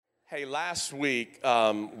Hey, last week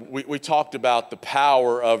we talked about the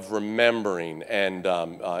power of remembering, and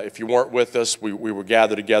if you weren't with us, we were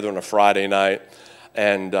gathered together on a Friday night,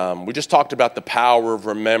 and we just talked about the power of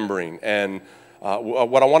remembering. And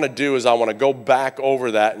what I want to do is I want to go back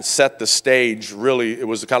over that and set the stage. Really, it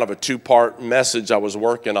was kind of a two-part message I was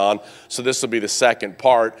working on, so this will be the second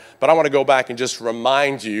part. But I want to go back and just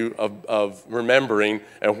remind you of remembering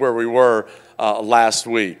and where we were last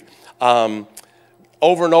week.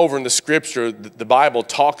 Over and over in the scripture, the Bible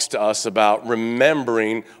talks to us about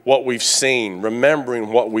remembering what we've seen, remembering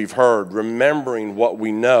what we've heard, remembering what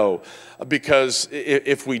we know. Because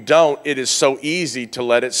if we don't, it is so easy to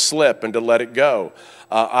let it slip and to let it go.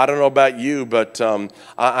 I don't know about you, but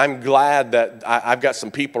I'm glad that I've got some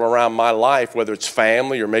people around my life, whether it's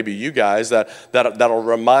family or maybe you guys, that'll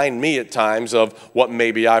remind me at times of what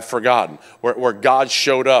maybe I've forgotten, where God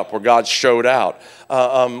showed up, where God showed out.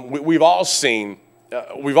 We've all seen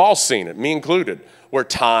it, me included, where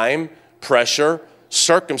time, pressure,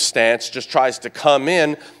 circumstance just tries to come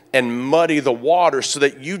in and muddy the water so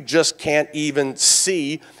that you just can't even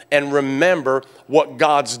see and remember what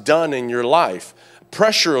God's done in your life.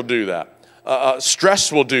 Pressure will do that. Stress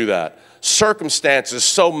will do that. Circumstances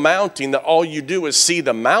so mounting that all you do is see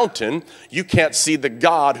the mountain. You can't see the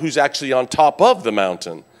God who's actually on top of the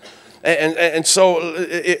mountain. And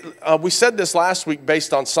so we said this last week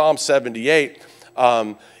based on Psalm 78.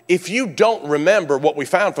 If you don't remember what we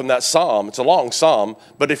found from that psalm, it's a long psalm,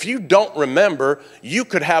 but if you don't remember, you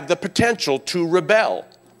could have the potential to rebel.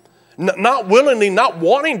 Not willingly, not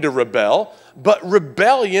wanting to rebel, but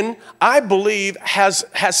rebellion, I believe, has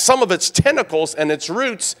some of its tentacles and its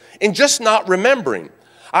roots in just not remembering.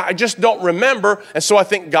 I just don't remember, and so I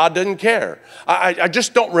think God doesn't care. I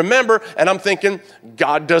just don't remember, and I'm thinking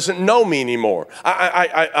God doesn't know me anymore.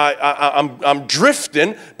 I'm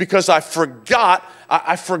drifting because I forgot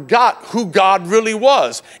who God really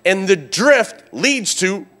was, and the drift leads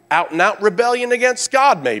to out-and-out rebellion against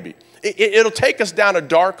God. Maybe it'll take us down a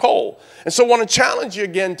dark hole, and so I want to challenge you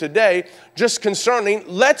again today, just concerning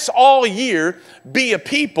let's all year be a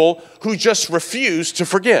people who just refuse to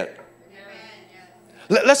forget.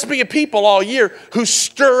 Let's be a people all year who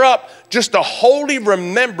stir up just a holy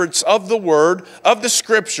remembrance of the Word, of the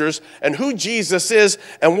Scriptures, and who Jesus is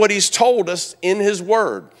and what He's told us in His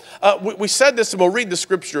Word. We said this, and we'll read the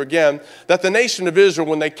Scripture again, that the nation of Israel,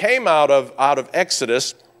 when they came out of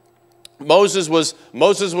Exodus, Moses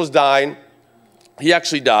was dying. He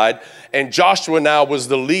actually died. And Joshua now was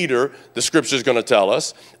the leader, the scripture is going to tell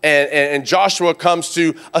us. And Joshua comes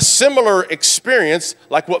to a similar experience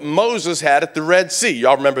like what Moses had at the Red Sea.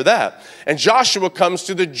 Y'all remember that? And Joshua comes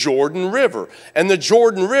to the Jordan River. And the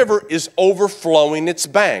Jordan River is overflowing its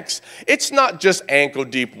banks. It's not just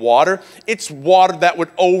ankle-deep water. It's water that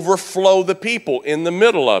would overflow the people in the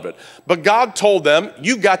middle of it. But God told them,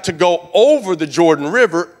 you got to go over the Jordan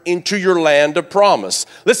River into your land of promise.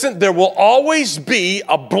 Listen, there will always be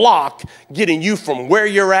a block getting you from where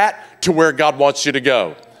you're at to where God wants you to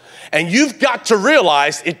go. And you've got to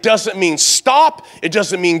realize it doesn't mean stop. It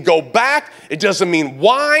doesn't mean go back. It doesn't mean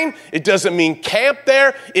whine. It doesn't mean camp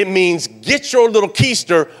there. It means get your little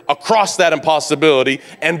keister across that impossibility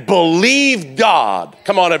and believe God.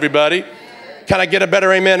 Come on, everybody. Can I get a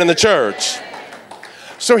better amen in the church?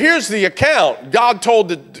 So here's the account. God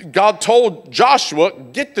told Joshua,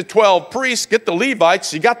 get the 12 priests, get the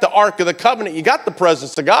Levites, you got the Ark of the Covenant, you got the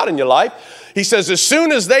presence of God in your life. He says, as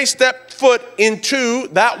soon as they step foot into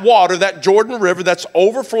that water, that Jordan River that's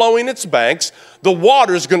overflowing its banks, the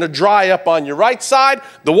water's going to dry up on your right side,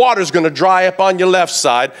 the water's going to dry up on your left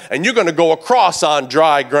side, and you're going to go across on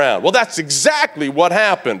dry ground. Well, that's exactly what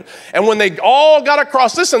happened. And when they all got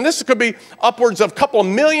across, listen, this could be upwards of a couple of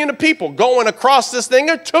million of people going across this thing.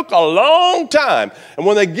 It took a long time. And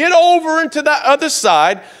when they get over into that other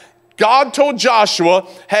side, God told Joshua,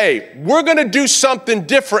 hey, we're going to do something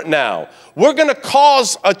different now. We're going to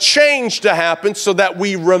cause a change to happen so that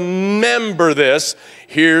we remember this.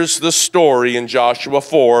 Here's the story in Joshua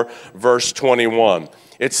 4, verse 21.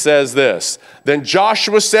 It says this, then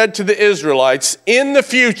Joshua said to the Israelites, in the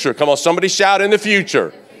future, come on, somebody shout, in the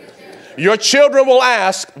future, your children will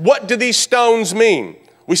ask, what do these stones mean?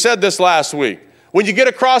 We said this last week. When you get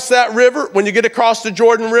across that river, when you get across the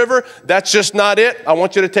Jordan River, that's just not it. I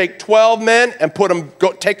want you to take 12 men and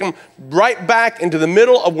take them right back into the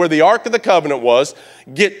middle of where the Ark of the Covenant was.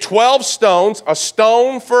 Get 12 stones, a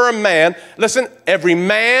stone for a man. Listen, every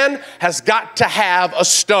man has got to have a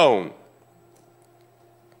stone.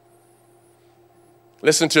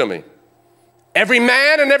 Listen to me. Every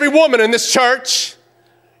man and every woman in this church,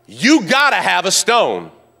 you got to have a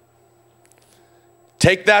stone.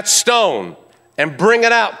 Take that stone and bring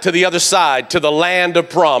it out to the other side, to the land of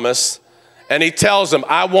promise. And he tells them,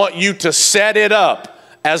 I want you to set it up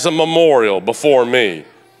as a memorial before me.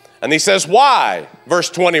 And he says, why? Verse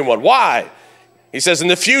 21, why? He says, in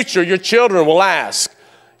the future, your children will ask,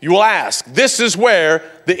 you will ask, this is where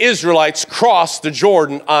the Israelites crossed the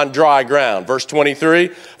Jordan on dry ground. Verse 23,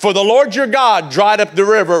 for the Lord your God dried up the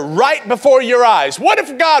river right before your eyes. What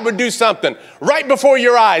if God would do something right before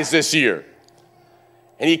your eyes this year?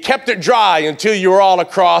 And he kept it dry until you were all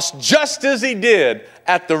across, just as he did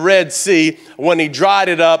at the Red Sea when he dried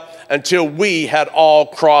it up until we had all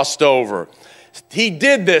crossed over. He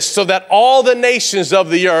did this so that all the nations of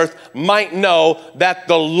the earth might know that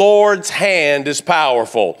the Lord's hand is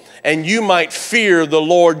powerful, and you might fear the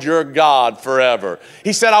Lord your God forever.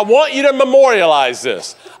 He said, I want you to memorialize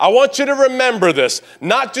this. I want you to remember this,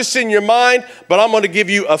 not just in your mind, but I'm going to give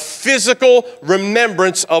you a physical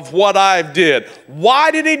remembrance of what I did.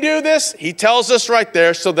 Why did he do this? He tells us right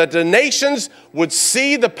there, so that the nations would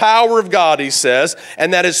see the power of God, he says,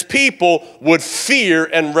 and that his people would fear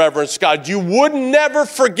and reverence God. You would never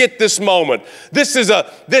forget this moment. This is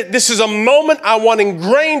a moment I want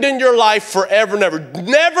ingrained in your life forever and ever.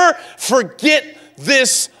 Never forget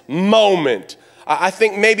this moment. I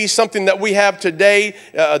think maybe something that we have today,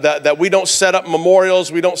 that we don't set up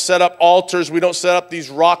memorials, we don't set up altars, we don't set up these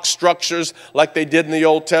rock structures like they did in the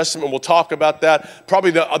Old Testament. We'll talk about that.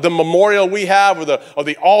 Probably the memorial we have, or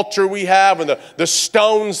the altar we have, and the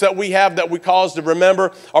stones that we have that we cause to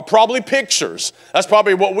remember are probably pictures. That's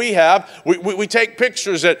probably what we have. We take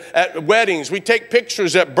pictures at weddings. We take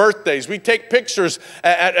pictures at birthdays. We take pictures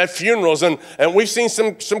at funerals. And we've seen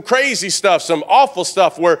some crazy stuff, some awful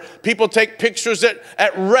stuff where people take pictures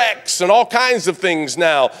at wrecks and all kinds of things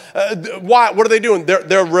now. Why? What are they doing?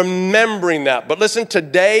 They're remembering that. But listen,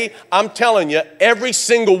 today, I'm telling you, every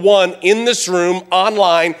single one in this room,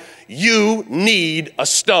 online, you need a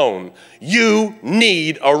stone. You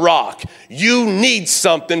need a rock. You need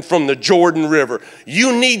something from the Jordan River.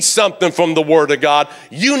 You need something from the Word of God.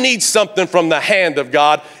 You need something from the hand of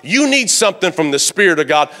God. You need something from the Spirit of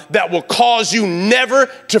God that will cause you never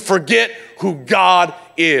to forget who God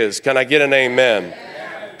is. Can I get an amen?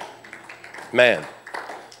 Man.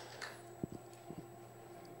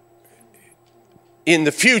 In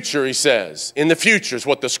the future, he says, in the future is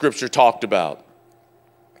what the scripture talked about.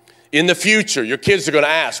 In the future, your kids are going to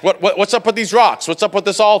ask, what's up with these rocks? What's up with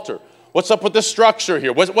this altar? What's up with this structure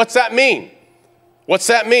here? What's that mean? What's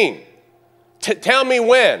that mean? Tell me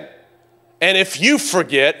when. And if you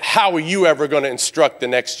forget, how are you ever going to instruct the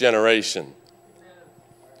next generation?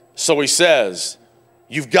 So he says,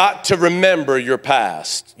 you've got to remember your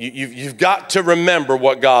past. You've got to remember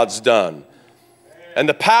what God's done. And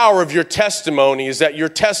the power of your testimony is that your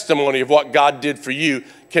testimony of what God did for you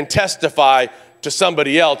can testify to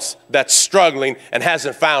somebody else that's struggling and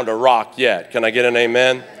hasn't found a rock yet. Can I get an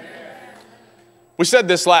amen? We said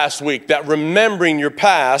this last week, that remembering your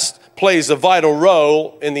past plays a vital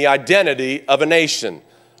role in the identity of a nation.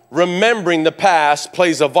 Remembering the past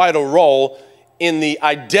plays a vital role in the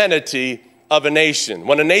identity of a nation.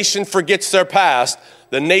 When a nation forgets their past,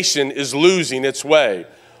 the nation is losing its way.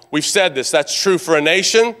 We've said this, that's true for a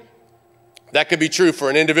nation, that could be true for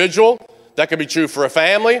an individual, that could be true for a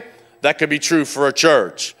family, that could be true for a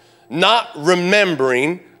church. Not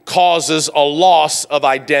remembering causes a loss of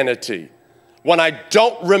identity. When I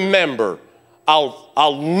don't remember, I'll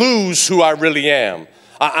lose who I really am.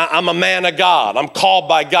 I'm a man of God. I'm called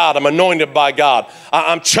by God. I'm anointed by God.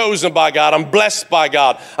 I'm chosen by God. I'm blessed by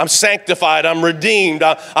God. I'm sanctified. I'm redeemed.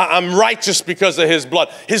 I'm righteous because of his blood.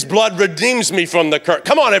 His blood redeems me from the curse.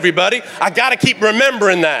 Come on, everybody. I got to keep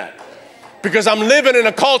remembering that. Because I'm living in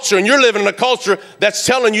a culture, and you're living in a culture that's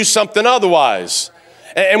telling you something otherwise.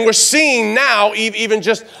 And we're seeing now, even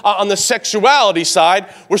just on the sexuality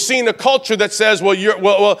side, we're seeing a culture that says, well,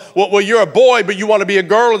 you're a boy, but you want to be a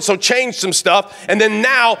girl, and so change some stuff. And then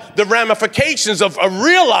now the ramifications of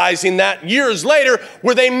realizing that years later,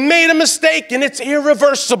 where they made a mistake and it's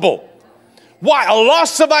irreversible. Why? A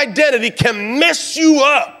loss of identity can mess you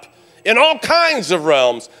up in all kinds of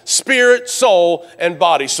realms, spirit, soul, and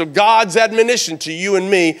body. So God's admonition to you and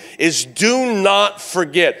me is do not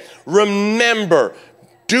forget. Remember,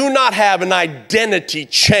 do not have an identity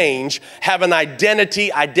change, have an identity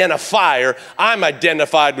identifier. I'm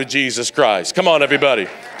identified with Jesus Christ. Come on, everybody.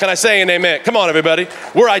 Can I say an amen? Come on, everybody.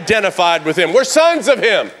 We're identified with him. We're sons of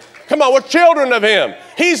him. Come on, we're children of him.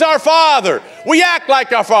 He's our Father. We act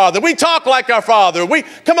like our Father. We talk like our Father.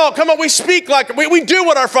 Come on, we speak like, we do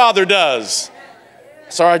what our Father does.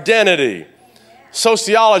 It's our identity.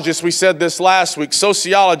 Sociologists, we said this last week,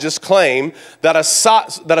 sociologists claim that a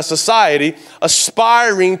society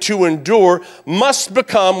aspiring to endure must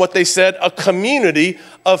become what they said, a community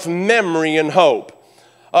of memory and hope.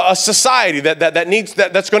 A society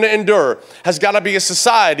that's going to endure has got to be a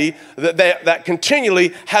society that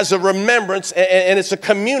continually has a remembrance, and it's a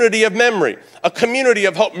community of memory, a community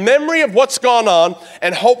of hope, memory of what's gone on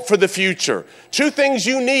and hope for the future. Two things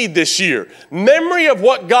you need this year: memory of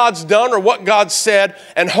what God's done or what God said,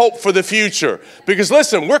 and hope for the future. Because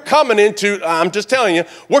listen, we're coming into, I'm just telling you,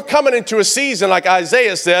 we're coming into a season like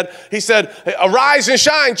Isaiah said. He said, arise and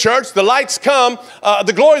shine, church, the light's come,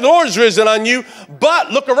 the glory of the Lord is risen on you.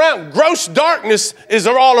 But look around, gross darkness is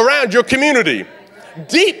all around your community.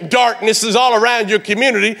 Deep darkness is all around your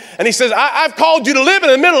community. And he says, I've called you to live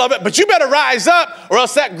in the middle of it, but you better rise up or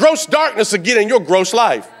else that gross darkness will get in your gross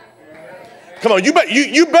life. Come on, you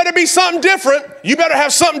better be something different. You better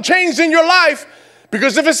have something changed in your life,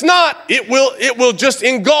 because if it's not, it will just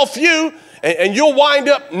engulf you, and you'll wind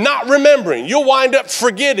up not remembering. You'll wind up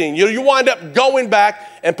forgetting. You'll wind up going back,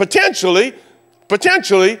 and potentially,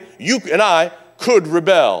 you and I could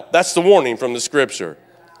rebel. That's the warning from the scripture.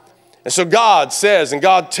 And so God says, and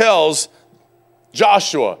God tells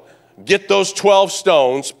Joshua, get those 12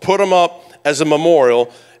 stones, put them up as a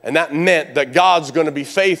memorial. And that meant that God's going to be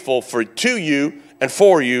faithful to you and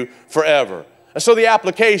for you forever. And so the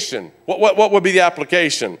application, what would be the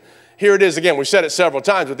application? Here it is again. We've said it several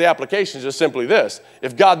times, but the application is just simply this.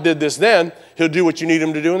 If God did this then, he'll do what you need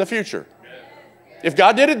him to do in the future. If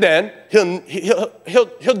God did it then,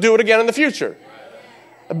 he'll do it again in the future.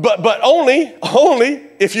 But only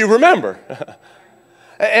if you remember.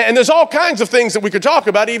 And there's all kinds of things that we could talk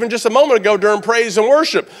about even just a moment ago during praise and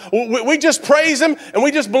worship. We just praise him and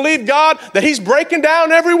we just believe God that he's breaking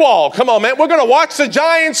down every wall. Come on, man. We're going to watch the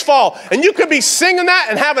giants fall. And you could be singing that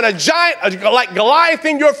and having a giant like Goliath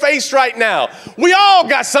in your face right now. We all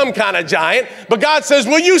got some kind of giant. But God says,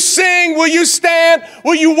 will you sing? Will you stand?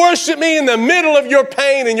 Will you worship me in the middle of your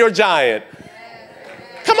pain and your giant?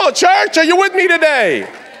 Come on, church. Are you with me today?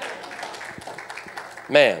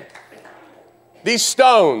 Man. These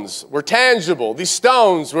stones were tangible. These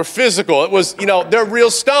stones were physical. It was, they're real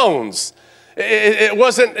stones. It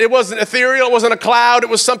wasn't ethereal. It wasn't a cloud. It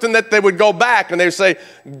was something that they would go back and they would say,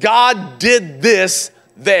 God did this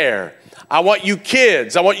there. I want you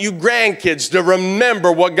kids, I want you grandkids to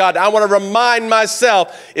remember what God, I want to remind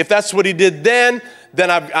myself, if that's what he did then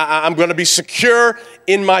I'm going to be secure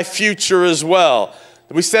in my future as well.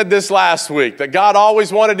 We said this last week, that God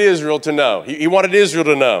always wanted Israel to know. He wanted Israel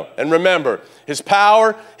to know and remember his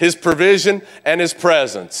power, his provision, and his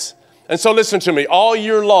presence. And so listen to me, all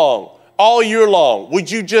year long,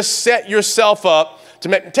 would you just set yourself up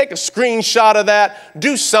to take a screenshot of that,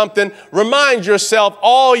 do something, remind yourself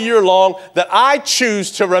all year long that I choose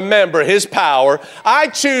to remember his power, I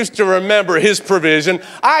choose to remember his provision,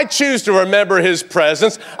 I choose to remember his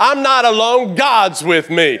presence. I'm not alone, God's with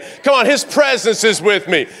me. Come on, his presence is with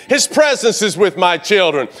me. His presence is with my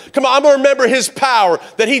children. Come on, I'm going to remember his power,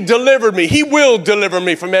 that he delivered me. He will deliver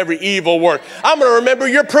me from every evil work. I'm going to remember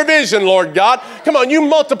your provision, Lord God. Come on, you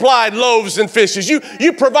multiplied loaves and fishes.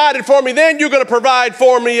 You provided for me then, you're going to provide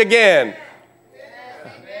for me again.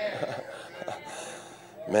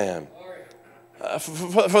 Man,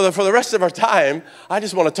 for the rest of our time, I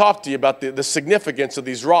just want to talk to you about the significance of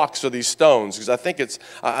these rocks or these stones, because I think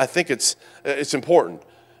it's important,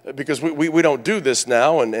 because we don't do this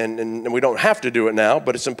now and we don't have to do it now,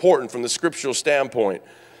 but it's important from the scriptural standpoint.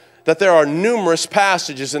 That there are numerous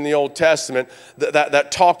passages in the Old Testament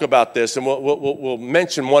that talk about this, and we'll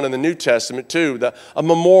mention one in the New Testament too, a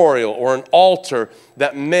memorial or an altar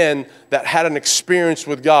that men that had an experience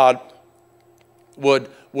with God would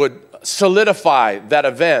solidify that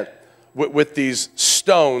event with these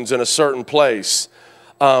stones in a certain place.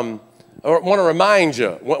 I want to remind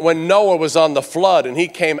you, when Noah was on the flood and he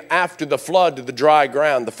came after the flood to the dry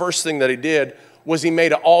ground, the first thing that he did was he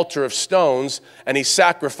made an altar of stones and he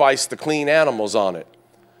sacrificed the clean animals on it.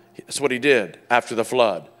 That's what he did after the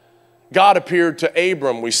flood. God appeared to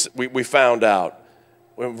Abram, we found out.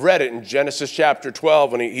 We read it in Genesis chapter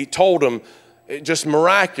 12, and he told him, just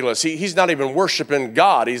miraculous. He's not even worshiping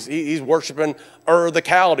God. He's worshiping Ur the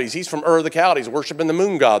Chaldees. He's from Ur the Chaldees, worshiping the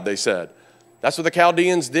moon god, they said. That's what the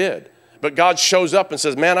Chaldeans did. But God shows up and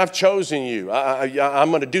says, man, I've chosen you.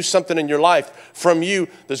 I'm going to do something in your life. From you,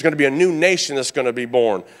 there's going to be a new nation that's going to be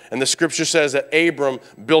born. And the scripture says that Abram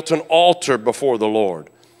built an altar before the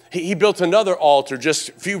Lord. He built another altar just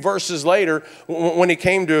a few verses later when he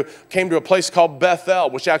came to a place called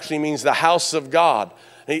Bethel, which actually means the house of God.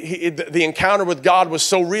 The encounter with God was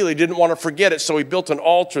so real, he didn't want to forget it, so he built an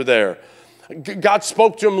altar there. God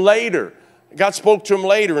spoke to him later. God spoke to him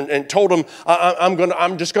later and told him,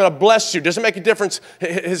 I'm just going to bless you. Doesn't make a difference.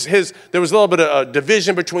 There was a little bit of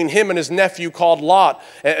division between him and his nephew called Lot.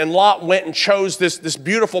 And Lot went and chose this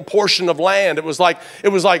beautiful portion of land. It was like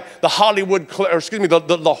the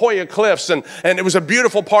the Hoya Cliffs. And it was a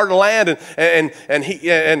beautiful part of the land.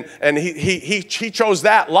 And he chose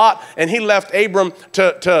that, Lot. And he left Abram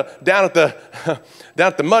to down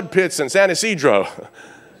at the mud pits in San Isidro.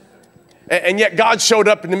 And yet God showed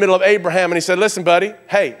up in the middle of Abraham and he said, listen, buddy,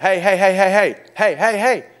 hey,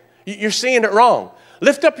 you're seeing it wrong.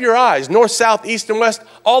 Lift up your eyes, north, south, east, and west.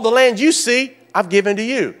 All the land you see, I've given to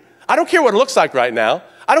you. I don't care what it looks like right now.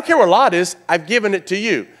 I don't care where Lot is. I've given it to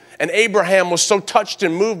you. And Abraham was so touched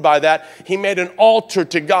and moved by that, he made an altar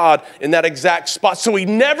to God in that exact spot. So he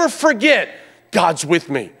never forget, God's with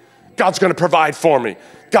me. God's going to provide for me.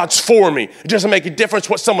 God's for me. It doesn't make a difference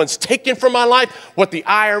what someone's taken from my life, what the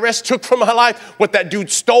IRS took from my life, what that dude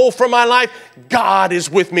stole from my life. God is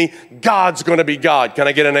with me. God's going to be God. Can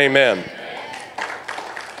I get an amen?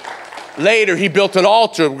 Later, he built an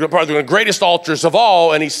altar, probably the greatest altars of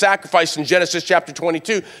all, and he sacrificed in Genesis chapter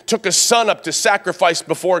 22, took his son up to sacrifice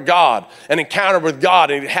before God, an encounter with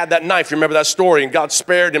God, and he had that knife. You remember that story? And God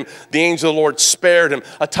spared him. The angel of the Lord spared him,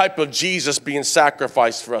 a type of Jesus being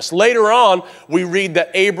sacrificed for us. Later on, we read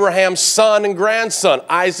that Abraham's son and grandson,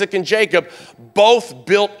 Isaac and Jacob, both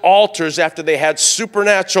built altars after they had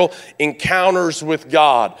supernatural encounters with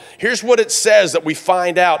God. Here's what it says that we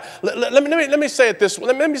find out. Let me say it this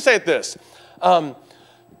way. Let me say it this.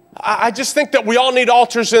 I just think that we all need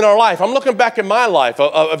altars in our life. I'm looking back at my life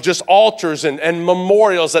of just altars and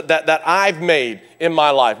memorials that I've made in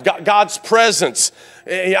my life. God's presence.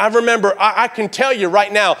 I remember, I can tell you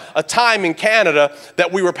right now, a time in Canada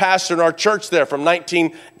that we were pastoring our church there from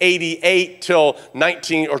 1988 till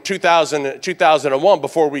 2001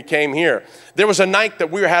 before we came here. There was a night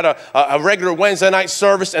that we had a regular Wednesday night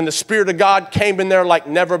service, and the Spirit of God came in there like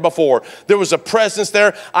never before. There was a presence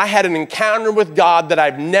there. I had an encounter with God that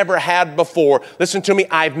I've never had before. Listen to me,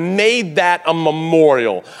 I've made that a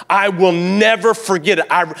memorial. I will never forget it.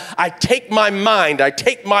 I take my mind, I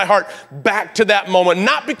take my heart back to that moment,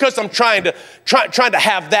 not because I'm trying to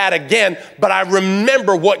have that again, but I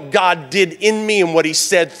remember what God did in me and what he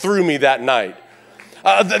said through me that night.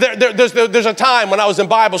 There's a time when I was in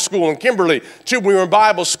Bible school in Kimberly, too. We were in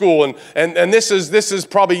Bible school, and this is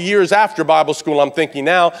probably years after Bible school, I'm thinking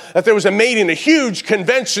now, that there was a meeting, a huge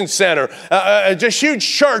convention center, just huge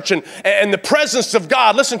church, and the presence of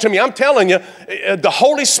God. Listen to me, I'm telling you, the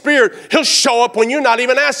Holy Spirit, he'll show up when you're not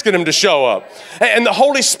even asking him to show up. And the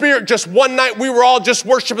Holy Spirit, just one night, we were all just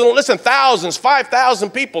worshiping. Listen, thousands, 5,000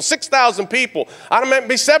 people, 6,000 people. I don't mean to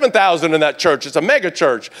be 7,000 in that church. It's a mega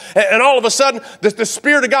church. And all of a sudden, the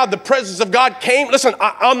Spirit of God, the presence of God came, listen,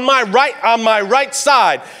 on my right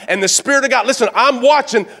side, and the Spirit of God, listen, I'm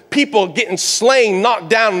watching people getting slain, knocked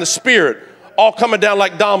down in the Spirit, all coming down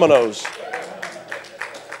like dominoes.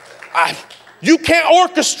 You can't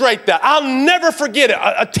orchestrate that. I'll never forget it.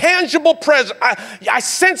 A tangible presence. I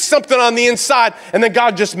sensed something on the inside, and then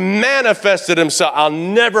God just manifested himself. I'll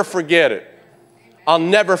never forget it. I'll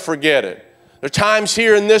never forget it. There are times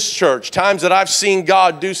here in this church, times that I've seen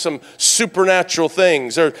God do some supernatural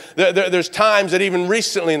things. There's times that even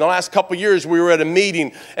recently, in the last couple of years, we were at a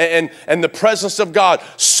meeting and the presence of God,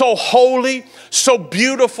 so holy, so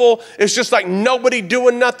beautiful. It's just like nobody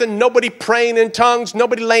doing nothing, nobody praying in tongues,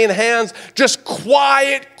 nobody laying hands, just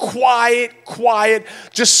quiet.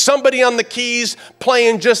 Just somebody on the keys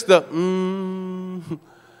playing just the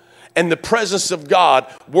and the presence of God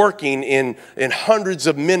working in hundreds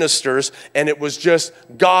of ministers, and it was just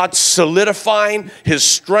God solidifying his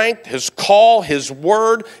strength, his call, his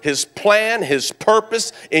word, his plan, his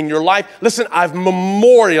purpose in your life. Listen, I've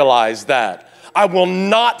memorialized that. I will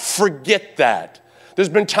not forget that. There's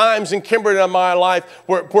been times in Kimberly in my life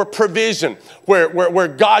where provision, where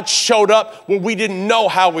God showed up when we didn't know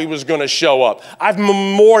how he was going to show up. I've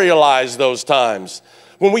memorialized those times.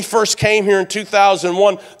 When we first came here in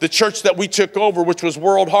 2001, the church that we took over, which was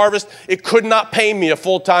World Harvest, it could not pay me a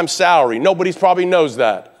full-time salary. Nobody probably knows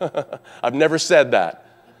that. I've never said that.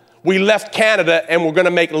 We left Canada and we're going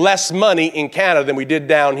to make less money in Canada than we did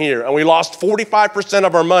down here. And we lost 45%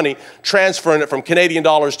 of our money transferring it from Canadian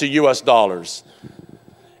dollars to US dollars.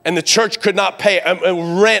 And the church could not pay.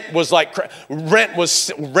 Rent was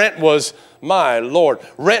my Lord,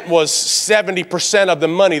 rent was 70% of the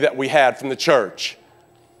money that we had from the church.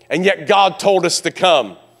 And yet God told us to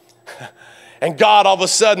come. And God, all of a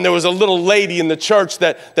sudden, there was a little lady in the church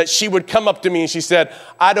that she would come up to me and she said,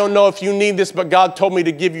 I don't know if you need this, but God told me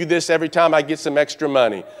to give you this every time I get some extra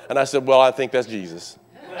money. And I said, well, I think that's Jesus.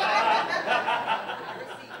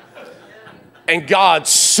 and God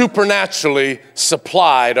supernaturally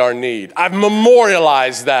supplied our need. I've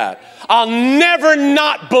memorialized that. I'll never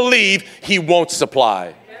not believe he won't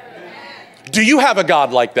supply. Do you have a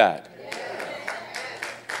God like that?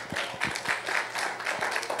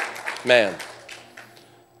 Man.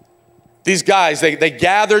 These guys, they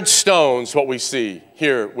gathered stones, what we see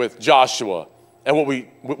here with Joshua, and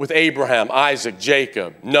with Abraham, Isaac,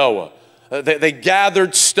 Jacob, Noah. They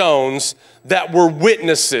gathered stones that were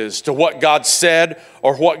witnesses to what God said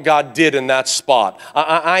or what God did in that spot.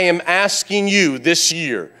 I am asking you this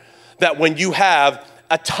year that when you have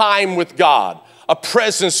a time with God, a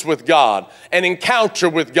presence with God, an encounter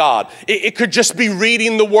with God. It could just be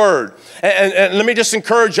reading the Word. And let me just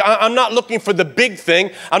encourage you, I'm not looking for the big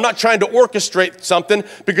thing. I'm not trying to orchestrate something,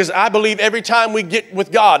 because I believe every time we get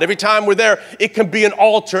with God, every time we're there, it can be an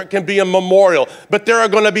altar, it can be a memorial. But there are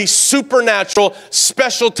going to be supernatural,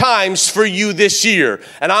 special times for you this year.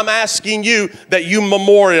 And I'm asking you that you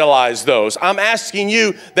memorialize those. I'm asking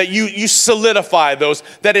you that you solidify those,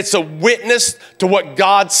 that it's a witness to what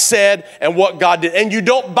God said and what God did. And you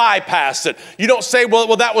don't bypass it. You don't say,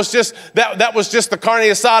 well, that was just the carne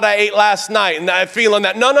asada I ate last night and I'm feeling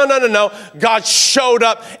that. No. God showed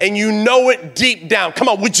up and you know it deep down. Come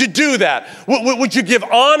on, would you do that? Would you give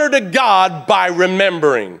honor to God by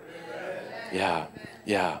remembering? Yeah.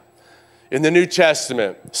 In the New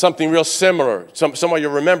Testament, something real similar. Some of you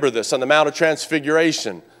remember this on the Mount of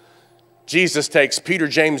Transfiguration. Jesus takes Peter,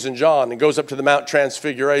 James, and John and goes up to the Mount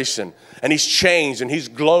Transfiguration. And he's changed and he's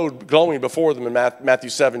glowing before them in Matthew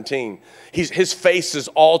 17. His face is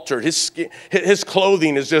altered. His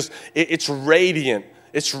clothing is just, it's radiant.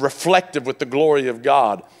 It's reflective with the glory of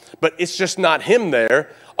God. But it's just not him there.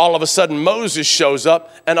 All of a sudden Moses shows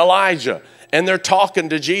up and Elijah. And they're talking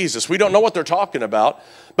to Jesus. We don't know what they're talking about.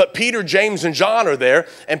 But Peter, James, and John are there.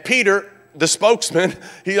 And Peter, the spokesman,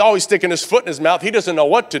 he's always sticking his foot in his mouth. He doesn't know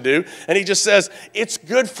what to do. And he just says, it's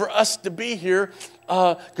good for us to be here,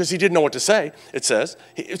 because he didn't know what to say, it says.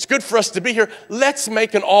 It's good for us to be here. Let's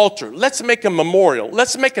make an altar. Let's make a memorial.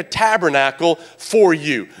 Let's make a tabernacle for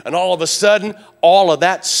you. And all of a sudden, all of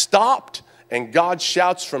that stopped. And God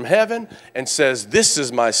shouts from heaven and says, this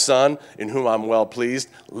is my son in whom I'm well pleased.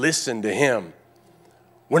 Listen to him.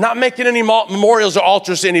 We're not making any memorials or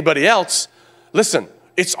altars to anybody else. Listen.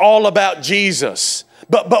 It's all about Jesus.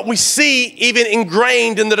 But we see even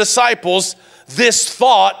ingrained in the disciples this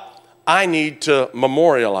thought, I need to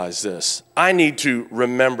memorialize this. I need to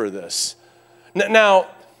remember this. Now,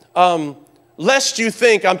 lest you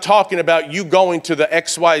think I'm talking about you going to the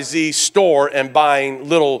XYZ store and buying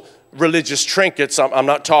little religious trinkets, I'm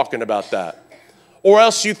not talking about that. Or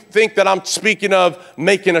else you think that I'm speaking of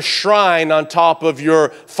making a shrine on top of your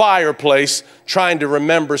fireplace, trying to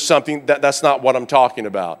remember something. That's not what I'm talking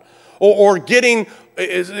about. Or getting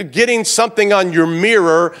something on your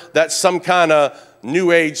mirror that's some kind of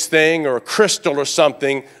new age thing or a crystal or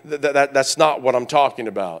something. That's not what I'm talking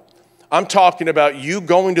about. I'm talking about you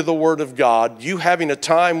going to the Word of God, you having a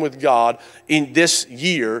time with God in this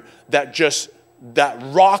year that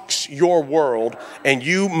rocks your world, and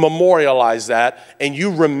you memorialize that and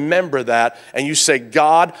you remember that and you say,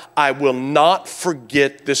 God, I will not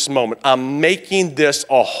forget this moment. I'm making this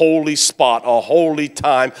a holy spot, a holy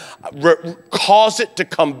time. Cause it to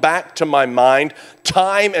come back to my mind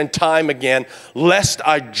time and time again, lest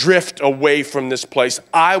I drift away from this place.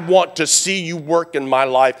 I want to see you work in my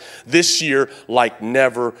life this year like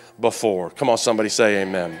never before. Come on, somebody say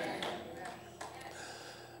amen.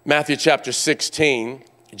 Matthew chapter 16,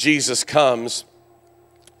 Jesus comes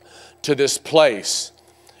to this place.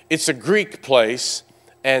 It's a Greek place,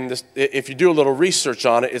 and if you do a little research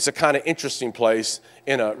on it, it's a kind of interesting place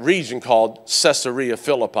in a region called Caesarea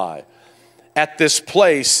Philippi. At this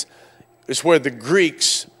place is where the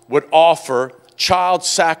Greeks would offer child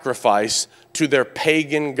sacrifice to their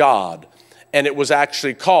pagan god, and it was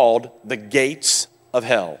actually called the gates of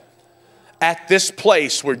hell. At this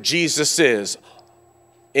place where Jesus is,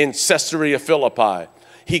 in Caesarea Philippi,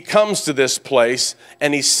 he comes to this place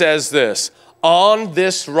and he says this, on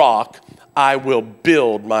this rock I will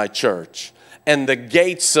build my church, and the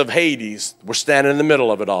gates of Hades, we're standing in the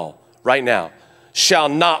middle of it all right now, shall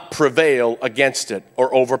not prevail against it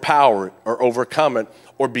or overpower it or overcome it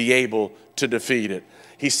or be able to defeat it.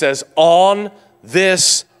 He says, on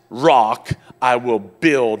this rock I will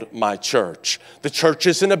build my church. The church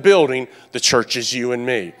isn't a building, the church is you and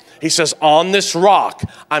me. He says, on this rock,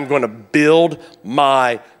 I'm going to build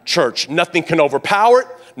my church. Nothing can overpower it.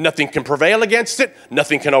 Nothing can prevail against it.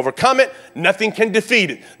 Nothing can overcome it. Nothing can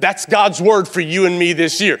defeat it. That's God's word for you and me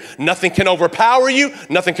this year. Nothing can overpower you.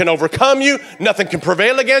 Nothing can overcome you. Nothing can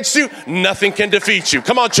prevail against you. Nothing can defeat you.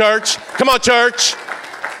 Come on, church. Come on, church.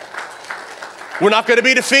 We're not going to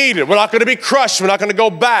be defeated. We're not going to be crushed. We're not going to go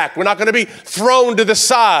back. We're not going to be thrown to the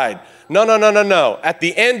side. No, no, no, no, no. At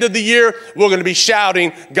the end of the year, we're going to be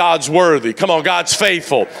shouting, God's worthy. Come on, God's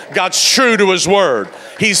faithful. God's true to his word.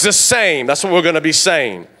 He's the same. That's what we're going to be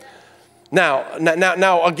saying. Now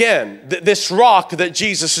again, this rock that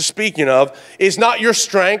Jesus is speaking of is not your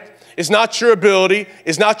strength. It's not your ability.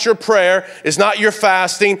 It's not your prayer. It's not your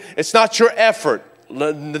fasting. It's not your effort.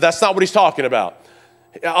 That's not what he's talking about.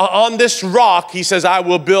 On this rock, he says, I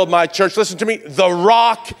will build my church. Listen to me. The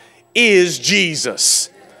rock is Jesus.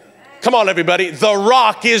 Come on, everybody. The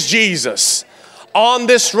rock is Jesus. On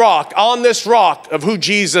this rock of who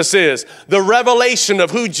Jesus is, the revelation of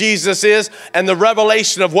who Jesus is and the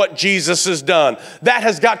revelation of what Jesus has done, that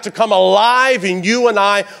has got to come alive in you and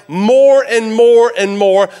I more and more and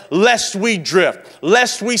more, lest we drift,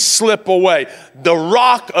 lest we slip away. The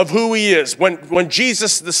rock of who he is. When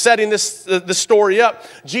Jesus is setting the story up,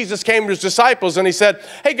 Jesus came to his disciples and he said,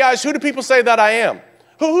 hey guys, who do people say that I am?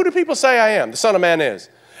 Who do people say I am? The Son of Man is.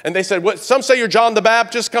 And they said, some say you're John the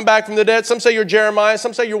Baptist, come back from the dead. Some say you're Jeremiah.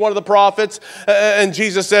 Some say you're one of the prophets. And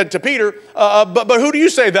Jesus said to Peter, but who do you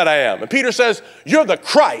say that I am? And Peter says, you're the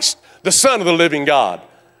Christ, the Son of the living God,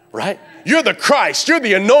 right? You're the Christ. You're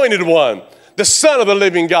the anointed one, the Son of the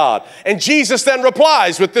living God. And Jesus then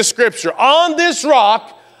replies with this scripture, on this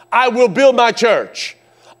rock, I will build my church.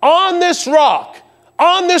 On this rock,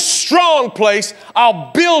 on this strong place,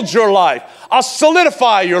 I'll build your life. I'll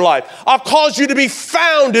solidify your life. I'll cause you to be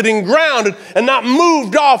founded and grounded and not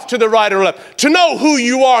moved off to the right or left. To know who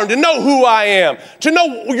you are and to know who I am. To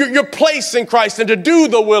know your place in Christ and to do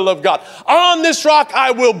the will of God. On this rock,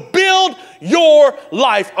 I will build your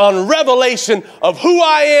life on revelation of who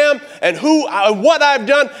I am and what I've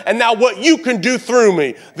done and now what you can do through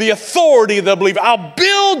me. The authority of the believer. I'll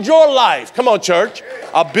build your life. Come on, church.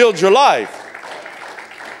 I'll build your life.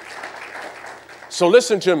 So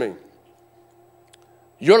listen to me.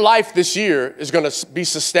 Your life this year is going to be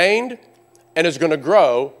sustained and is going to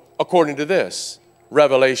grow according to this.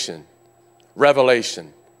 Revelation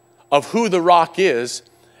of who the rock is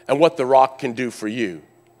and what the rock can do for you.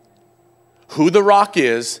 Who the rock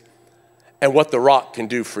is and what the rock can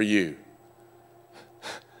do for you.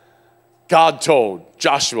 God told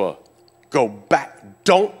Joshua, go back.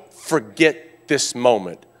 Don't forget this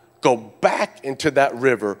moment. Go back into that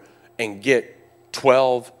river and get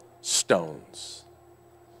 12 stones.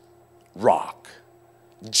 Rock.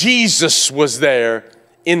 Jesus was there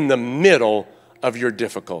in the middle of your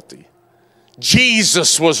difficulty.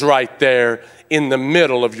 Jesus was right there in the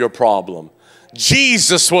middle of your problem.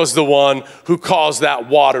 Jesus was the one who caused that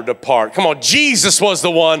water to part. Come on, Jesus was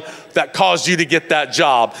the one that caused you to get that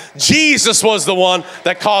job. Jesus was the one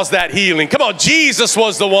that caused that healing. Come on, Jesus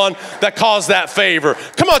was the one that caused that favor.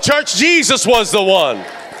 Come on, church, Jesus was the one.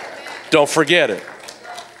 Don't forget it.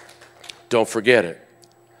 Don't forget it.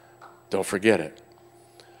 Don't forget it.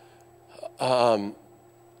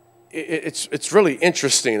 It's really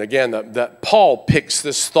interesting, again, that Paul picks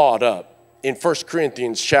this thought up in 1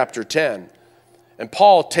 Corinthians chapter 10. And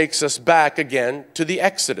Paul takes us back again to the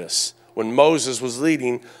Exodus, when Moses was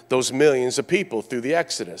leading those millions of people through the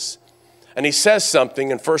Exodus. And he says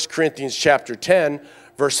something in 1 Corinthians chapter 10,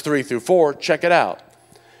 verse 3 through 4. Check it out.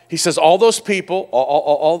 He says, all those people,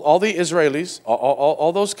 all the Israelis,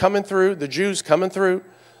 all those coming through, the Jews coming through,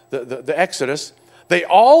 the Exodus, they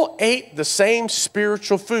all ate the same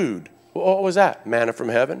spiritual food. What was that? Manna from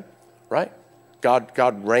heaven, right?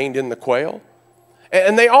 God rained in the quail.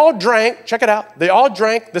 And they all drank, check it out, they all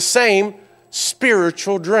drank the same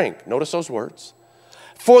spiritual drink. Notice those words.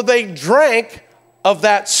 For they drank of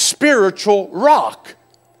that spiritual rock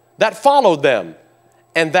that followed them.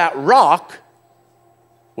 And that rock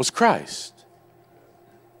was Christ.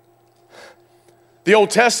 The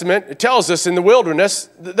Old Testament, it tells us in the wilderness,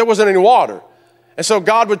 there wasn't any water. And so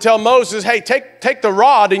God would tell Moses, hey, take the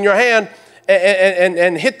rod in your hand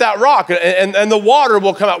and hit that rock and the water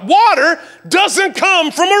will come out. Water doesn't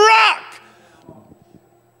come from a rock,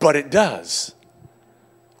 but it does.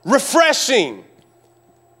 Refreshing,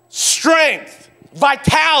 strength,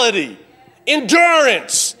 vitality,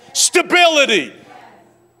 endurance, stability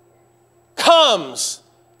comes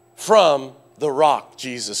from the rock,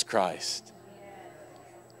 Jesus Christ.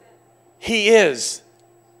 He is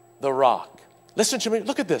the rock. Listen to me.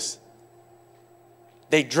 Look at this.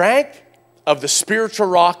 They drank of the spiritual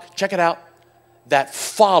rock, check it out, that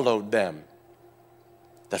followed them.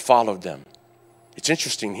 That followed them. It's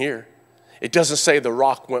interesting here. It doesn't say the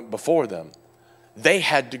rock went before them. They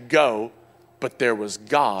had to go, but there was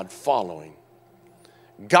God following.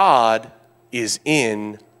 God is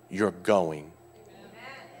in your going.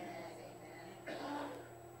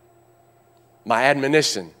 My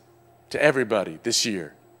admonition to everybody this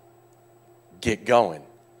year, get going,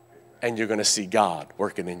 and you're going to see God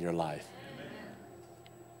working in your life.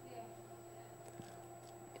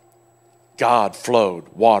 God flowed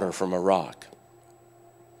water from a rock.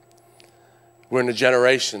 We're in a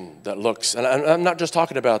generation that looks, and I'm not just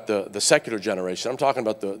talking about the secular generation, I'm talking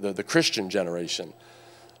about the Christian generation,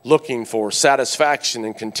 looking for satisfaction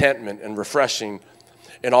and contentment and refreshing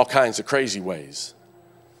in all kinds of crazy ways,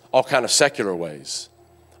 all kind of secular ways,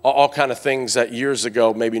 all kind of things that years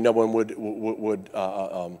ago maybe no one would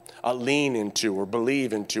lean into or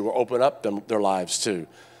believe into or open up their lives to.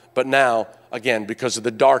 But now, again, because of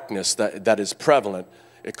the darkness that is prevalent,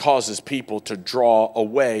 it causes people to draw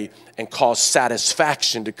away and cause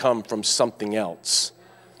satisfaction to come from something else.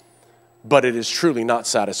 But it is truly not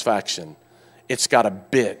satisfaction. It's got a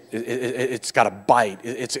bit, it's got a bite,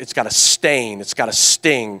 it's got a stain, it's got a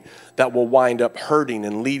sting that will wind up hurting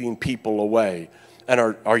and leading people away. And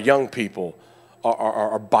our young people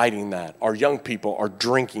are biting that. Our young people are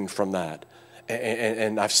drinking from that.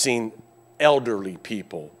 And I've seen elderly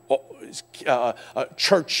people,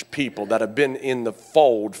 church people that have been in the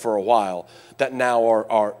fold for a while that now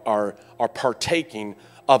are partaking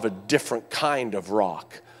of a different kind of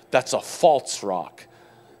rock. That's a false rock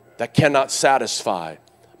that cannot satisfy.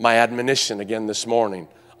 My admonition again this morning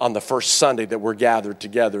on the first Sunday that we're gathered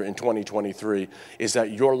together in 2023 is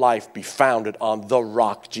that your life be founded on the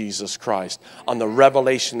rock, Jesus Christ, on the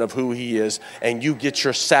revelation of who he is, and you get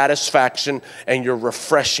your satisfaction and your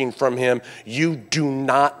refreshing from him. You do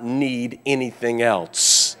not need anything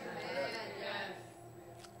else.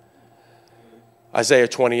 Isaiah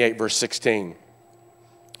 28 verse 16.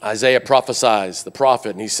 Isaiah prophesies, the prophet,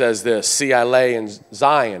 and he says this, see, I lay in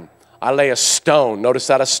Zion, I lay a stone, notice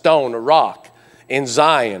that, a stone, a rock, in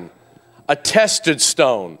Zion, a tested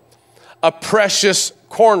stone, a precious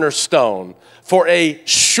cornerstone for a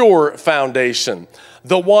sure foundation.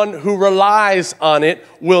 The one who relies on it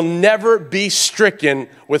will never be stricken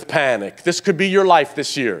with panic. This could be your life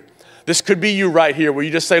this year. This could be you right here where you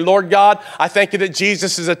just say, Lord God, I thank you that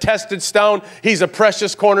Jesus is a tested stone. He's a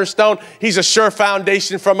precious cornerstone. He's a sure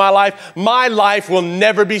foundation for my life. My life will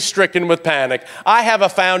never be stricken with panic. I have a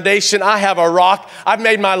foundation. I have a rock. I've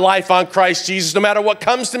made my life on Christ Jesus. No matter what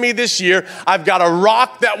comes to me this year, I've got a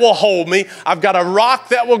rock that will hold me. I've got a rock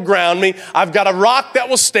that will ground me. I've got a rock that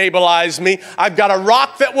will stabilize me. I've got a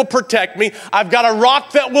rock that will protect me. I've got a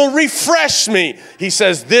rock that will refresh me. He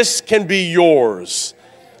says, this can be yours.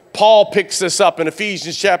 Paul picks this up in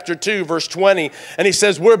Ephesians chapter 2, verse 20, and he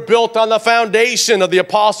says, we're built on the foundation of the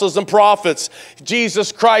apostles and prophets,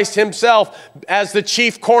 Jesus Christ himself as the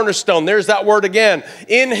chief cornerstone. There's that word again.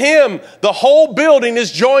 In him, the whole building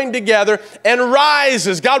is joined together and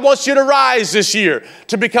rises. God wants you to rise this year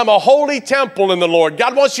to become a holy temple in the Lord.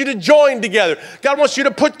 God wants you to join together. God wants you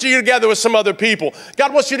to put you together with some other people.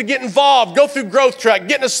 God wants you to get involved, go through growth track,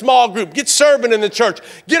 get in a small group, get serving in the church,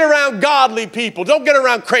 get around godly people. Don't get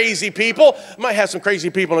around crazy people. Might have some crazy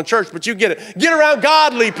people in church, but you get it. Get around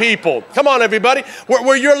godly people. Come on, everybody.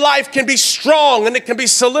 Where your life can be strong and it can be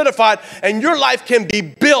solidified and your life can be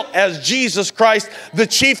built as Jesus Christ, the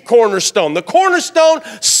chief cornerstone. The cornerstone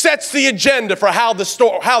sets the agenda for how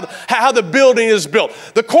the building is built.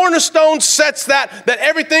 The cornerstone sets that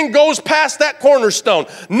everything goes past that cornerstone.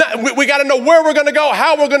 We got to know where we're going to go,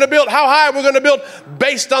 how we're going to build, how high we're going to build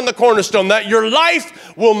based on the cornerstone. That your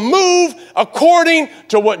life will move according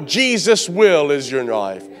to what Jesus' will is your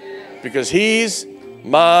life, because he's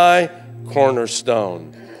my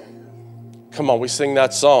cornerstone. Come on, we sing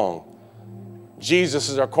that song. Jesus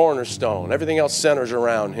is our cornerstone. Everything else centers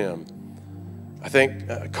around him. I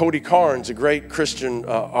think Cody Carnes, a great Christian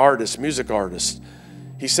artist, music artist,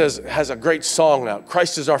 he says, has a great song out.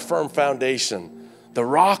 Christ is our firm foundation, the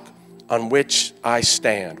rock on which I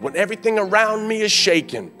stand. When everything around me is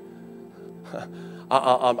shaken,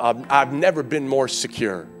 I've never been more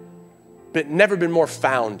secure, but never been more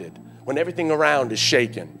founded when everything around is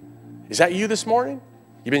shaken. Is that you this morning?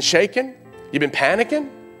 You've been shaken? You've been panicking?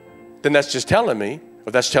 Then that's just telling me,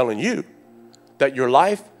 or that's telling you, that your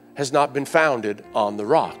life has not been founded on the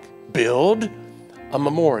rock. Build a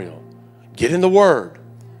memorial. Get in the Word.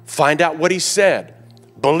 Find out what he said.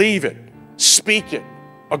 Believe it. Speak it.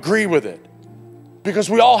 Agree with it. Because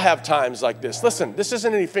we all have times like this. Listen, this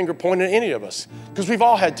isn't any finger pointing at any of us, because we've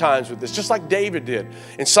all had times with this, just like David did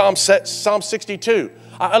in Psalm 62.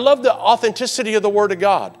 I love the authenticity of the Word of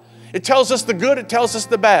God. It tells us the good, it tells us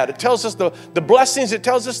the bad. It tells us the blessings, it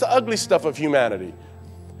tells us the ugly stuff of humanity.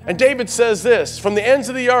 And David says this, from the ends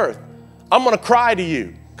of the earth, I'm going to cry to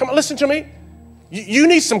you. Come on, listen to me. You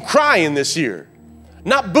need some crying this year.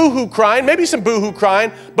 Not boo-hoo crying, maybe some boo-hoo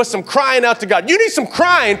crying, but some crying out to God. You need some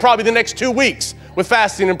crying probably the next 2 weeks with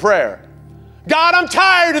fasting and prayer. God, I'm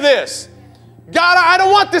tired of this. God, I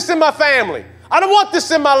don't want this in my family. I don't want this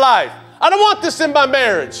in my life. I don't want this in my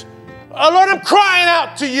marriage. Lord, I'm crying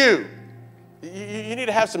out to you. You need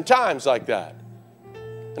to have some times like that.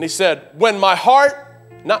 And he said, when my heart,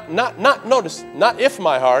 notice, not if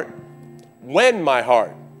my heart, when my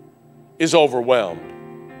heart is overwhelmed,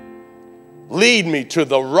 lead me to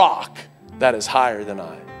the rock that is higher than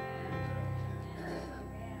I.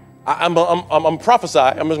 I'm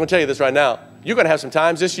prophesying. I'm just going to tell you this right now. You're going to have some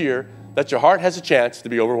times this year that your heart has a chance to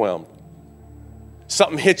be overwhelmed.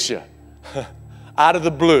 Something hits you out of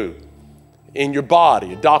the blue in your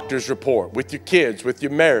body, a doctor's report, with your kids, with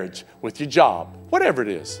your marriage, with your job, whatever it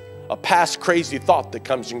is. A past crazy thought that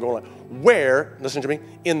comes and goes. Where, listen to me,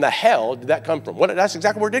 in the hell did that come from? That's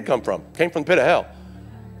exactly where it did come from. It came from the pit of hell.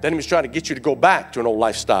 The enemy's trying to get you to go back to an old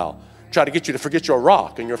lifestyle, try to get you to forget your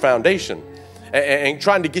rock and your foundation, and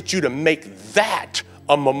trying to get you to make that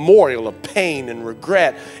a memorial of pain and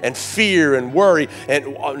regret and fear and worry.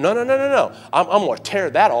 And no. I'm going to tear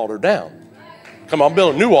that altar down. Come on, I'm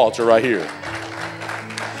building a new altar right here.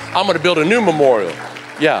 I'm going to build a new memorial.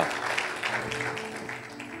 Yeah.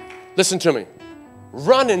 Listen to me.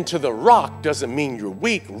 Running to the rock doesn't mean you're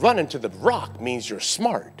weak. Running to the rock means you're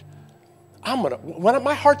smart. When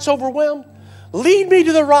my heart's overwhelmed, lead me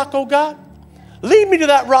to the rock, oh God. Lead me to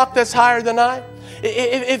that rock that's higher than I.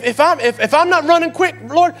 If I'm not running quick,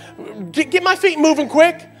 Lord, get my feet moving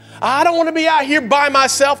quick. I don't want to be out here by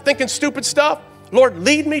myself thinking stupid stuff. Lord,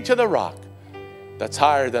 lead me to the rock that's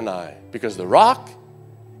higher than I, because the rock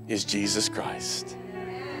is Jesus Christ.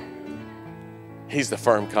 He's the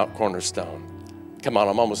firm cornerstone. Come on,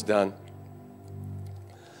 I'm almost done.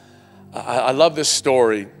 I love this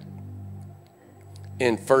story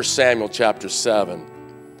in 1 Samuel chapter 7.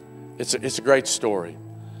 It's a great story.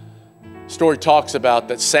 The story talks about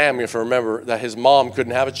that Samuel, if you remember, that his mom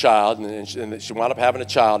couldn't have a child, and she wound up having a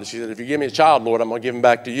child. And she said, if you give me a child, Lord, I'm going to give him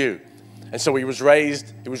back to you. And so he was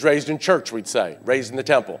raised in church, we'd say, raised in the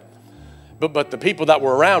temple. But the people that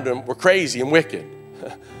were around him were crazy and wicked.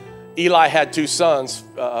 Eli had two sons,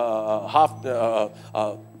 Hophni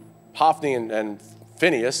and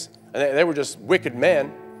Phinehas, and they were just wicked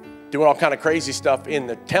men doing all kind of crazy stuff in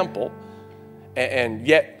the temple, and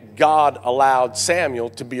yet God allowed Samuel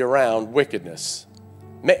to be around wickedness.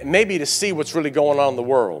 Maybe to see what's really going on in the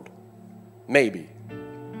world. Maybe.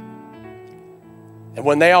 And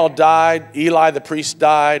when they all died, Eli the priest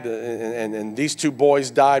died, and these two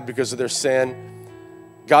boys died because of their sin,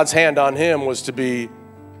 God's hand on him was to be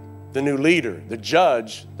the new leader, the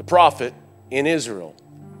judge, the prophet in Israel.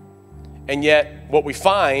 And yet what we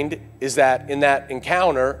find is that in that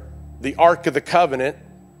encounter, the Ark of the Covenant,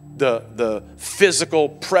 the physical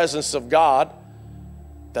presence of God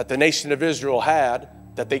that the nation of Israel had,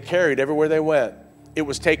 that they carried everywhere they went, it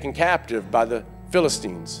was taken captive by the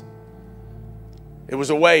Philistines. It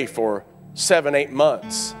was away for 7-8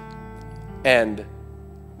 months, and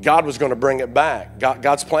God was going to bring it back.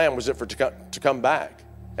 God's plan was for it to come back.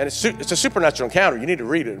 And it's a supernatural encounter. You need to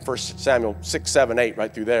read it in 1 Samuel 6, 7, 8,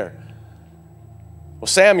 right through there.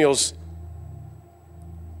 Well,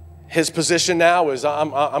 his position now is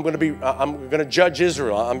I'm going to judge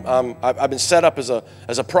Israel. I've been set up as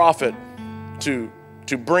a prophet to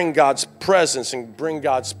bring God's presence and bring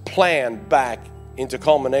God's plan back into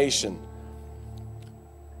culmination.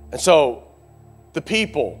 And so the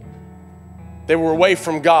people, they were away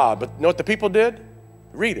from God. But you know what the people did?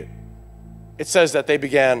 Read it. It says that they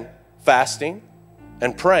began fasting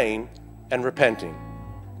and praying and repenting.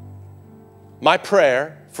 My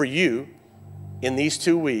prayer for you in these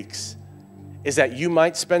 2 weeks is that you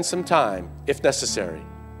might spend some time, if necessary,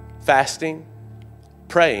 fasting,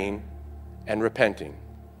 praying, and repenting.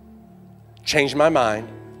 Change my mind.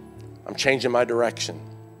 I'm changing my direction.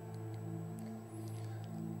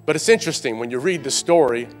 But it's interesting when you read the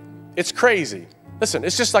story, it's crazy. Listen,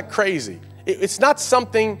 it's just like crazy. It's not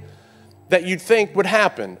something that you'd think would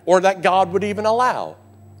happen or that God would even allow.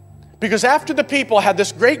 Because after the people had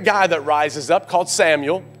this great guy that rises up called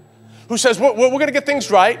Samuel, who says, we're going to get things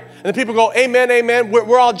right. And the people go, amen, amen.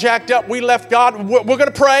 We're all jacked up. We left God. We're going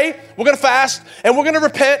to pray. We're going to fast. And we're going to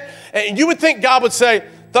repent. And you would think God would say,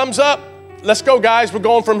 thumbs up. Let's go, guys. We're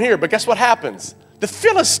going from here. But guess what happens? The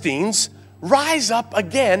Philistines rise up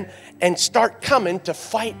again and start coming to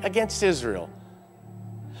fight against Israel.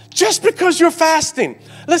 Just because you're fasting.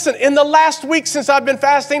 Listen, in the last week since I've been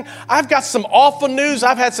fasting, I've got some awful news.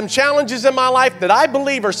 I've had some challenges in my life that I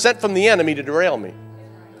believe are sent from the enemy to derail me.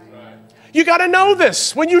 You got to know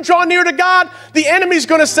this. When you draw near to God, the enemy's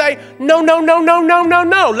going to say, no, no, no, no, no, no,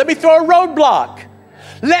 no. Let me throw a roadblock.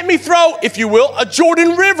 Let me throw, if you will, a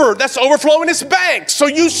Jordan River that's overflowing its banks. So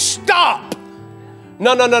you stop.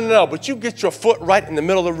 No, no, no, no, no. But you get your foot right in the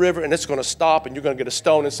middle of the river and it's going to stop and you're going to get a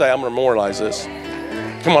stone and say, I'm going to memorialize this.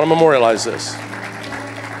 Come on, I'm going to memorialize this.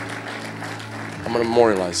 I'm going to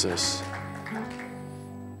memorialize this.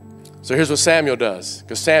 So here's what Samuel does,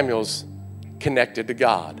 because Samuel's connected to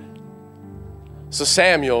God. So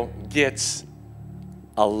Samuel gets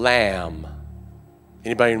a lamb.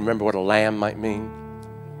 Anybody remember what a lamb might mean?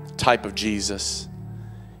 Type of Jesus.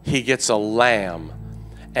 He gets a lamb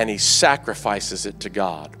and he sacrifices it to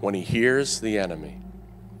God when he hears the enemy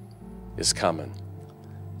is coming.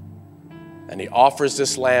 And he offers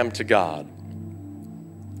this lamb to God.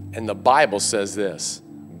 And the Bible says this,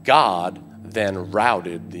 God then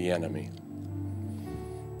routed the enemy.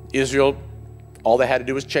 Israel, all they had to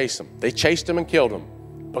do was chase him. They chased him and killed him,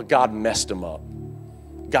 but God messed him up.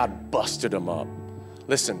 God busted him up.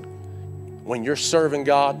 Listen, when you're serving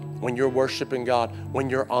God, when you're worshiping God, when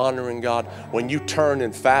you're honoring God, when you turn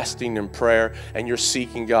in fasting and prayer and you're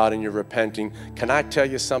seeking God and you're repenting, can I tell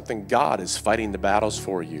you something? God is fighting the battles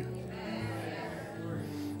for you.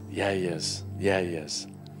 Yeah, he is. Yeah, he is.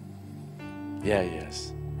 Yeah, he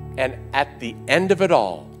is. And at the end of it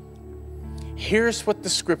all, here's what the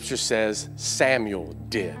scripture says Samuel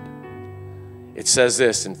did. It says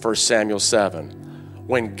this in 1 Samuel 7.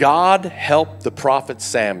 When God helped the prophet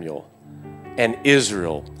Samuel and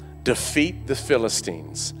Israel defeat the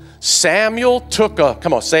Philistines, Samuel took a,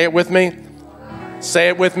 come on, say it with me. Say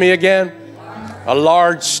it with me again. A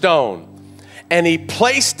large stone. And he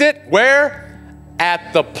placed it where?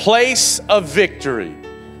 At the place of victory.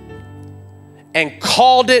 And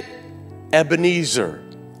called it Ebenezer,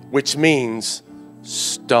 which means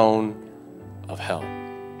stone of help.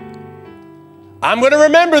 I'm going to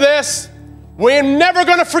remember this. We're never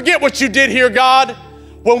going to forget what you did here, God.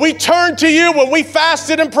 When we turned to you, when we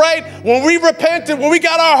fasted and prayed, when we repented, when we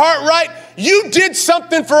got our heart right, you did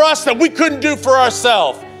something for us that we couldn't do for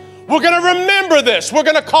ourselves. We're going to remember this. We're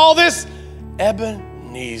going to call this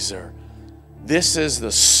Ebenezer. This is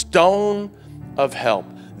the stone of help.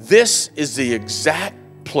 This is the exact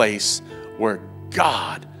place where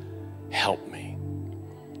God help me.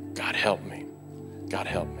 God help me. God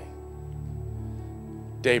help me.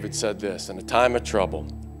 David said this, in a time of trouble,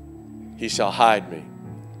 he shall hide me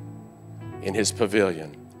in his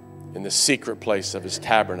pavilion, in the secret place of his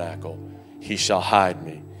tabernacle. He shall hide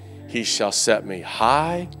me. He shall set me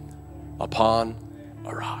high upon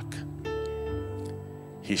a rock.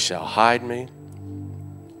 He shall hide me.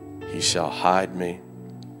 He shall hide me.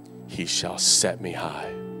 He shall set me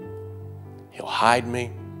high. He'll hide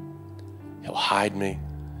me. He'll hide me,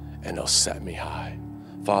 and he'll set me high.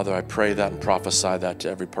 Father, I pray that and prophesy that to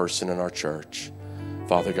every person in our church.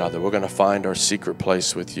 Father God, that we're going to find our secret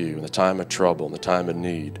place with you in the time of trouble, in the time of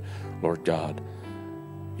need. Lord God,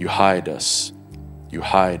 you hide us. You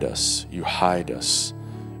hide us. You hide us.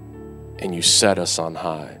 And you set us on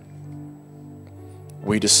high.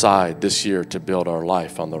 We decide this year to build our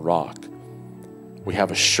life on the rock. We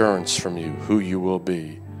have assurance from you who you will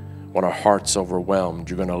be. When our heart's overwhelmed,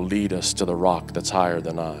 you're going to lead us to the rock that's higher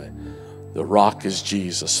than I. The rock is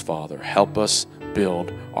Jesus, Father. Help us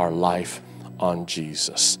build our life on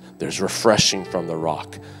Jesus. There's refreshing from the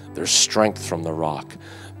rock. There's strength from the rock.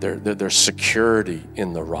 There's security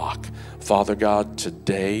in the rock. Father God,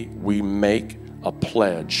 today we make a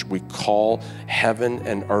pledge. We call heaven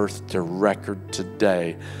and earth to record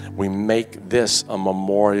today. We make this a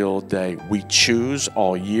memorial day. We choose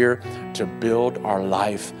all year to build our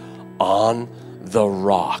life on the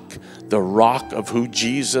rock of who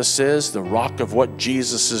Jesus is, the rock of what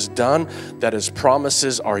Jesus has done, that his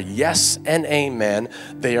promises are yes and amen.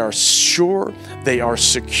 They are sure, they are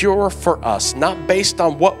secure for us, not based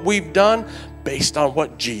on what we've done, based on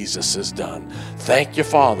what Jesus has done. Thank you,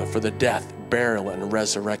 Father, for the death, burial, and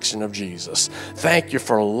resurrection of Jesus. Thank you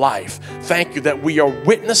for life. Thank you that we are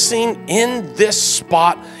witnessing in this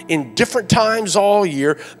spot in different times all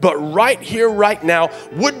year, but right here, right now,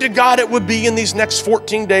 would to God it would be in these next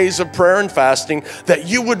 14 days of prayer and fasting that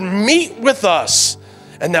you would meet with us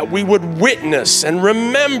and that we would witness and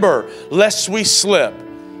remember, lest we slip,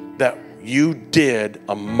 that you did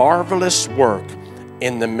a marvelous work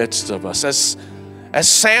in the midst of us. As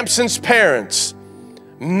Samson's parents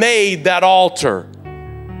made that altar,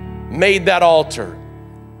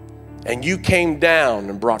 and you came down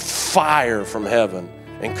and brought fire from heaven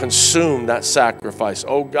and consume that sacrifice,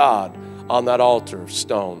 oh God, on that altar of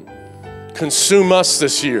stone. Consume us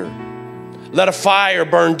this year. Let a fire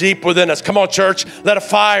burn deep within us. Come on, church. Let a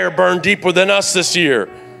fire burn deep within us this year.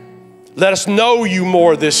 Let us know you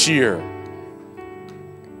more this year.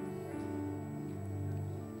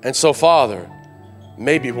 And so, Father,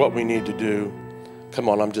 maybe what we need to do, come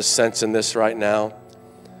on, I'm just sensing this right now.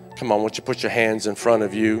 Come on, why don't you put your hands in front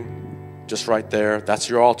of you, just right there. That's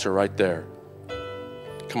your altar right there.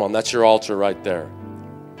 Come on, that's your altar right there.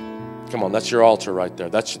 Come on, that's your altar right there.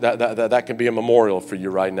 That can be a memorial for you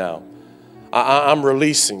right now. I'm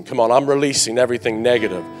releasing, come on, I'm releasing everything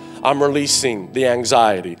negative. I'm releasing the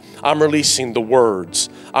anxiety. I'm releasing the words.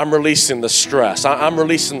 I'm releasing the stress. I'm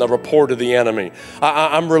releasing the report of the enemy.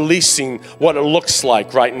 I'm releasing what it looks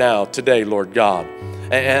like right now, today, Lord God.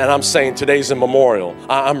 And I'm saying today's a memorial.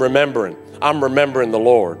 I'm remembering the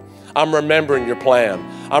Lord. I'm remembering your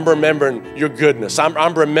plan. I'm remembering your goodness.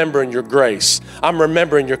 I'm remembering your grace. I'm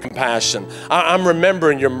remembering your compassion. I'm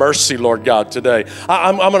remembering your mercy, Lord God, today.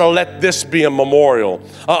 I'm going to let this be a memorial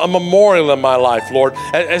in my life, Lord.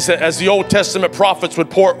 As the Old Testament prophets would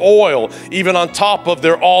pour oil even on top of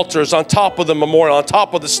their altars, on top of the memorial, on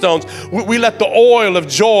top of the stones, we let the oil of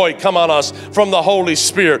joy come on us from the Holy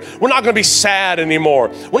Spirit. We're not going to be sad anymore.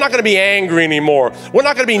 We're not going to be angry anymore. We're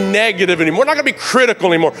not going to be negative anymore. We're not going to be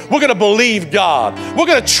critical anymore. We're going to believe God. We're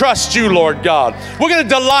going to trust you, Lord God. We're going to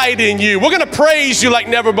delight in you. We're going to praise you like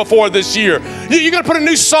never before this year. You're going to put a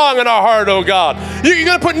new song in our heart, oh God. You're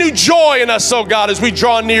going to put new joy in us, oh God, as we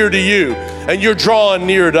draw near to you and you're drawing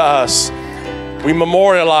near to us. We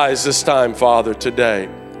memorialize this time, Father, today.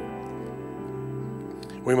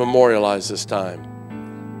 We memorialize this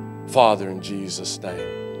time, Father, in Jesus' name.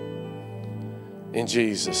 In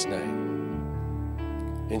Jesus'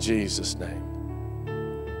 name. In Jesus' name.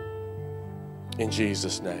 In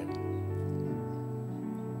Jesus' name.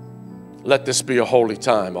 Let this be a holy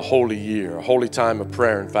time, a holy year, a holy time of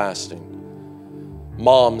prayer and fasting.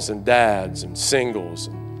 Moms and dads and singles,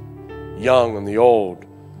 and young and the old,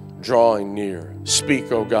 drawing near.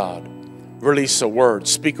 Speak, oh God. Release a word.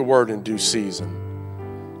 Speak a word in due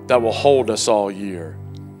season that will hold us all year.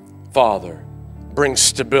 Father, bring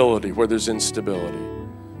stability where there's instability.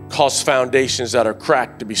 Cause foundations that are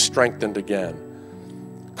cracked to be strengthened again.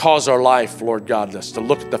 Cause our life, Lord God, us to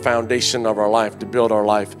look at the foundation of our life, to build our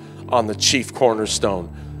life on the chief cornerstone,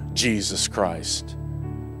 Jesus Christ.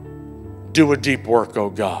 Do a deep work, oh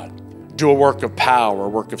God. Do a work of power, a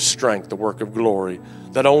work of strength, a work of glory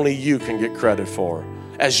that only you can get credit for.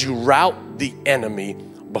 As you rout the enemy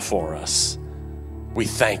before us, we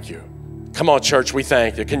thank you. Come on, church, we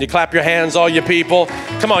thank you. Can you clap your hands, all you people?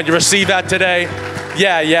 Come on, you receive that today?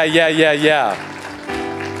 Yeah.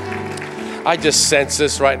 I just sense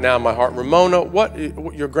this right now in my heart. Ramona, what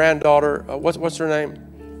your granddaughter, what's her name?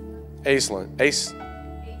 Aislinn.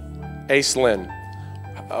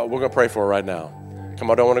 We're going to pray for her right now. Come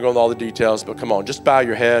on, I don't want to go into all the details, but come on, just bow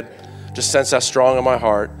your head. Just sense that strong in my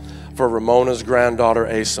heart for Ramona's granddaughter,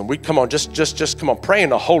 Aislinn. Come on, just come on, pray in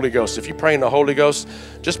the Holy Ghost. If you pray in the Holy Ghost,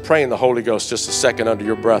 just pray in the Holy Ghost just a second under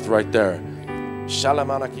your breath right there.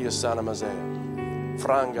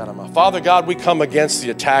 Father God, we come against the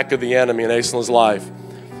attack of the enemy in Aislinn's life.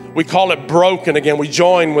 We call it broken again. We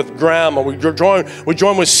join with Grandma. We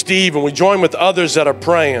join with Steve, and we join with others that are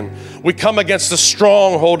praying. We come against the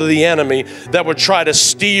stronghold of the enemy that would try to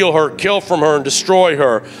steal her, kill from her, and destroy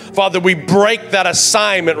her. Father, we break that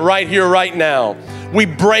assignment right here, right now. We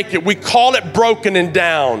break it. We call it broken and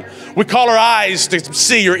down. We call her eyes to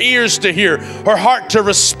see, her ears to hear, her heart to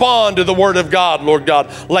respond to the word of God, Lord God,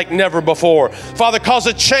 like never before. Father, cause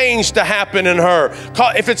a change to happen in her.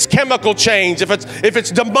 If it's chemical change, if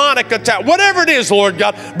it's demonic attack, whatever it is, Lord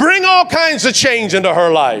God, bring all kinds of change into her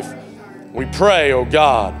life. We pray, oh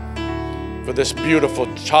God, for this beautiful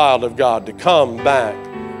child of God to come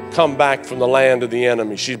back from the land of the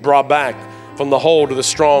enemy. She's brought back from the hold of the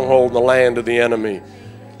stronghold in the land of the enemy.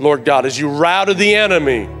 Lord God, as you routed the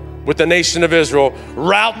enemy with the nation of Israel,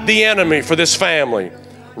 rout the enemy for this family.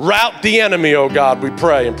 Rout the enemy, oh God, we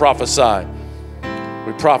pray and prophesy.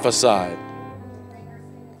 We prophesy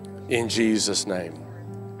in Jesus' name.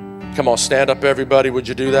 Come on, stand up, everybody. Would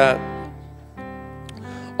you do that?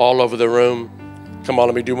 All over the room. Come on,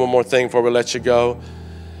 let me do one more thing before we let you go.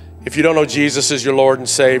 If you don't know Jesus as your Lord and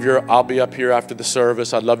Savior, I'll be up here after the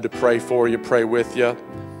service. I'd love to pray for you, pray with you.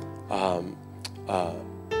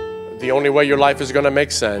 The only way your life is going to make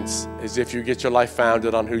sense is if you get your life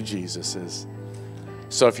founded on who Jesus is.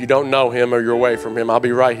 So if you don't know him or you're away from him, I'll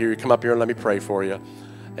be right here. You come up here and let me pray for you.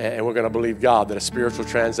 And we're going to believe God that a spiritual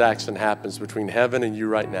transaction happens between heaven and you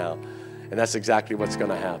right now. And that's exactly what's going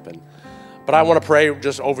to happen. But I want to pray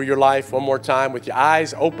just over your life one more time with your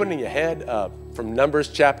eyes open and your head up from Numbers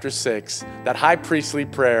chapter 6, that high priestly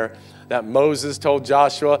prayer that Moses told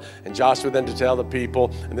Joshua, and Joshua then to tell the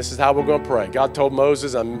people. And this is how we're going to pray. God told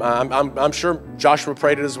Moses, I'm sure Joshua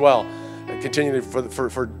prayed it as well, continually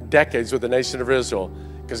for decades with the nation of Israel,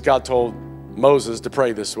 because God told Moses to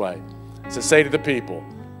pray this way. So say to the people,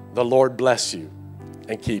 the Lord bless you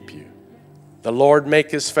and keep you. The Lord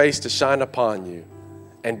make his face to shine upon you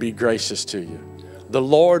and be gracious to you. The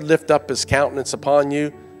Lord lift up his countenance upon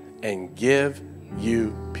you and give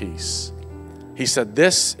you peace. He said,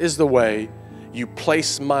 this is the way you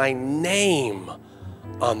place my name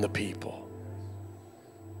on the people.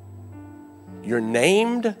 You're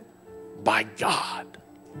named by God.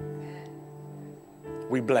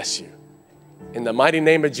 We bless you. In the mighty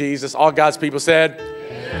name of Jesus, all God's people said,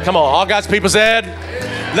 amen. Come on, all God's people said,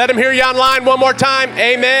 amen. Let them hear you online one more time.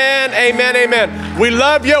 Amen, amen, amen. We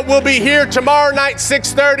love you. We'll be here tomorrow night,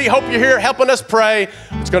 6:30. Hope you're here helping us pray.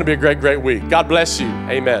 It's going to be a great, great week. God bless you.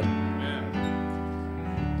 Amen.